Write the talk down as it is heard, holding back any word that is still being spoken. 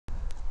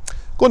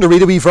Going to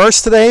read a wee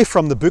verse today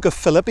from the book of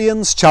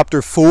Philippians,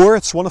 chapter 4.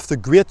 It's one of the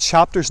great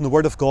chapters in the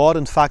Word of God.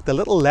 In fact, the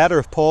little letter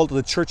of Paul to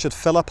the church at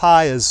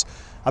Philippi is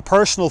a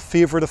personal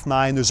favourite of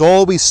mine. There's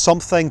always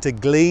something to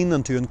glean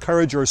and to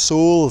encourage our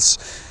souls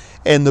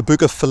in the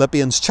book of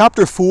Philippians.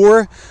 Chapter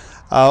 4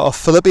 of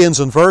Philippians,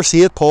 in verse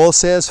 8, Paul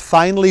says,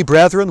 "Finally,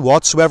 brethren,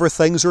 whatsoever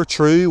things are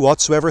true,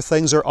 whatsoever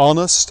things are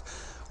honest,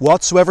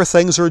 whatsoever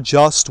things are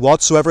just,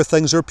 whatsoever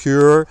things are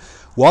pure,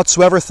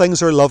 whatsoever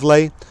things are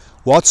lovely,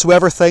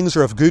 whatsoever things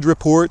are of good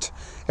report,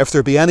 if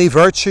there be any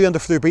virtue and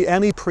if there be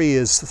any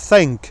praise,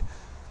 think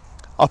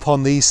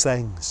upon these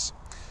things."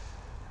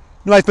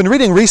 Now, I've been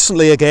reading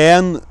recently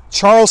again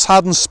Charles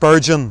Haddon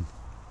Spurgeon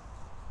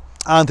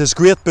and his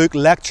great book,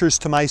 Lectures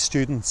to My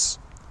Students.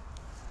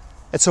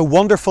 It's a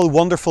wonderful,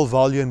 wonderful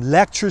volume,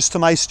 Lectures to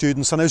My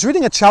Students. And I was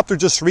reading a chapter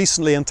just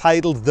recently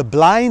entitled The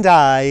Blind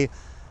Eye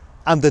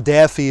and the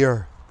Deaf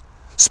Ear.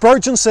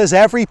 Spurgeon says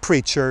every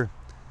preacher,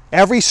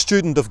 every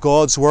student of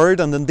God's Word,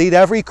 and indeed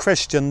every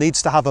Christian,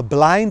 needs to have a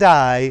blind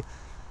eye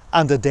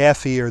and a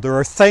deaf ear. There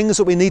are things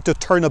that we need to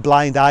turn a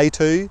blind eye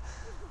to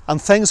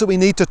and things that we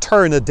need to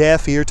turn a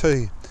deaf ear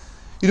to.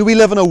 You know, we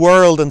live in a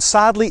world, and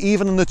sadly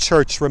even in the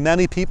church, where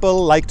many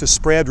people like to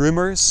spread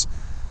rumours,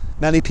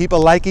 many people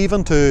like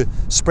even to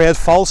spread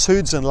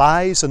falsehoods and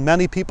lies, and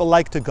many people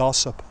like to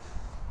gossip.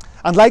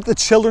 And like the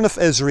children of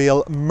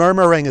Israel,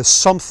 murmuring is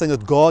something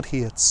that God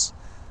hates.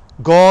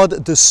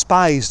 God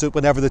despised it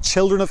whenever the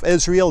children of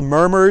Israel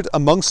murmured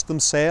amongst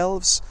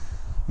themselves,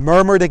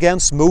 murmured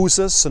against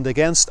Moses and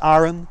against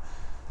Aaron,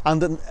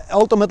 and then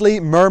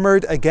ultimately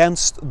murmured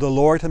against the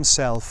Lord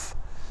himself.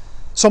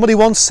 Somebody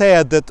once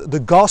said that the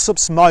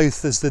gossip's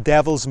mouth is the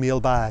devil's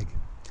mailbag.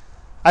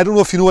 I don't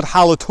know if you know what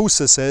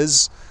halitosis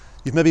is.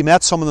 You've maybe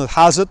met someone that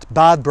has it.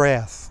 Bad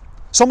breath.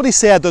 Somebody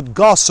said that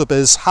gossip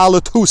is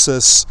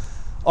halitosis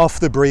of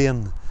the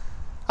brain.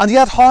 And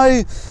yet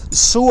how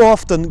so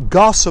often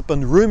gossip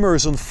and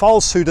rumours and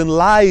falsehood and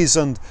lies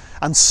and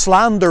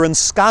slander and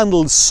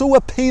scandal so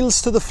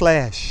appeals to the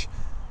flesh,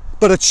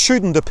 but it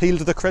shouldn't appeal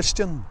to the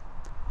Christian.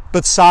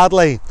 But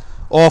sadly,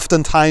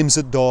 oftentimes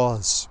it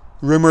does.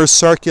 Rumours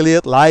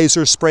circulate, lies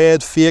are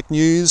spread, fake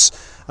news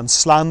and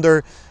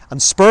slander.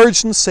 And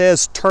Spurgeon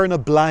says, turn a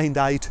blind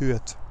eye to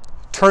it.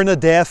 Turn a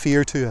deaf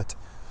ear to it.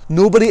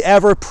 Nobody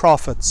ever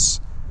profits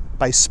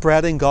by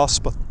spreading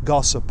gossip,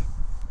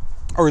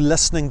 or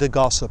listening to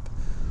gossip,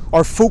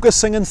 or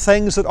focusing on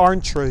things that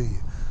aren't true,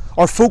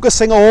 or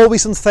focusing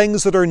always on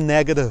things that are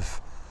negative.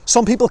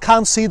 Some people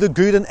can't see the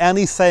good in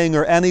anything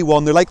or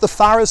anyone. They're like the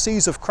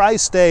Pharisees of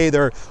Christ's day.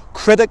 They're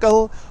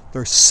critical,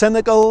 they're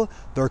cynical,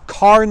 they're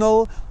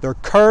carnal, they're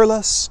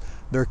careless,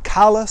 they're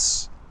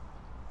callous.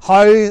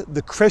 How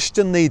the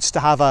Christian needs to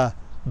have a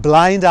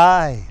blind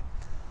eye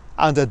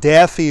and a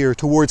deaf ear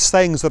towards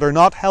things that are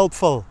not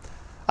helpful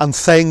and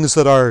things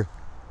that are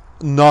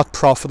not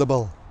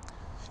profitable.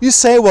 You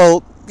say,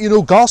 well, you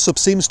know, gossip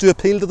seems to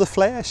appeal to the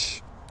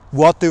flesh.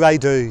 What do I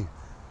do?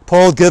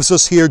 Paul gives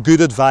us here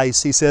good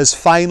advice. He says,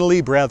 finally,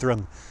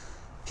 brethren.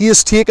 He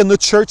has taken the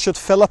church at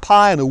Philippi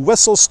on a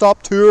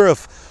whistle-stop tour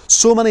of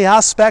so many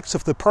aspects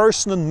of the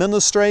person and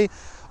ministry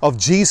of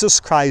Jesus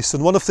Christ.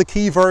 And one of the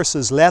key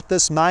verses, let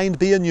this mind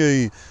be in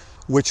you,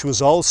 which was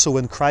also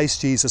in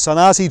Christ Jesus. And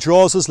as he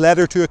draws his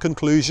letter to a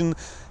conclusion,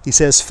 he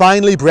says,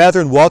 finally,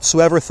 brethren,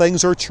 whatsoever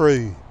things are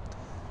true,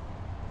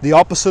 the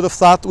opposite of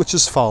that which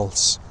is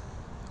false,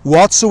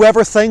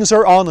 whatsoever things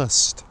are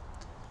honest,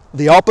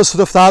 the opposite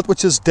of that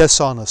which is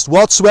dishonest,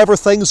 whatsoever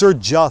things are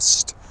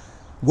just,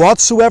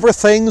 whatsoever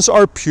things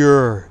are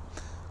pure,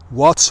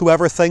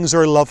 whatsoever things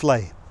are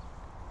lovely,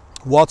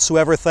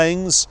 whatsoever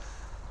things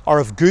are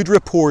of good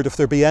report, if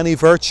there be any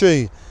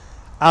virtue,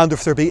 and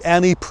if there be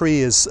any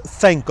praise,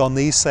 think on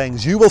these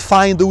things. You will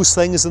find those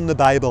things in the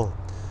Bible.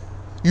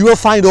 You will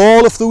find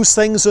all of those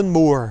things and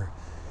more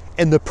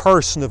in the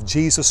person of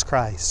Jesus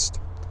Christ,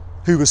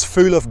 who was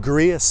full of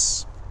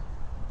grace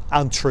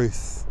and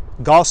truth.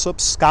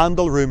 Gossip,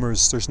 scandal,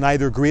 rumours, there's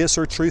neither grace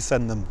or truth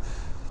in them.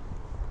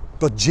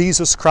 But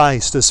Jesus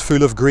Christ is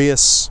full of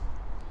grace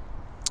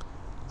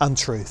and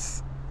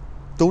truth.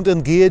 Don't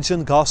engage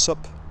in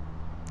gossip.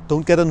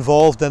 Don't get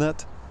involved in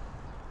it.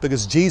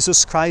 Because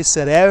Jesus Christ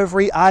said,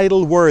 every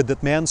idle word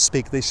that men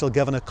speak, they shall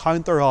give an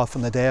account thereof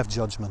in the day of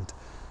judgment.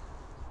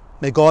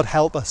 May God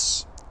help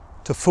us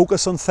to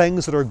focus on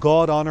things that are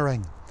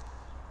God-honouring,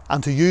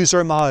 and to use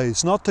our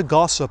mouths, not to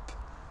gossip,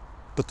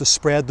 but to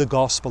spread the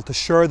gospel, to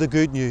share the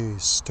good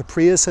news, to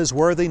praise his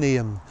worthy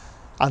name,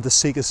 and to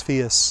seek his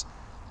face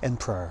in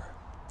prayer.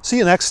 See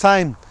you next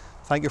time.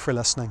 Thank you for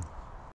listening.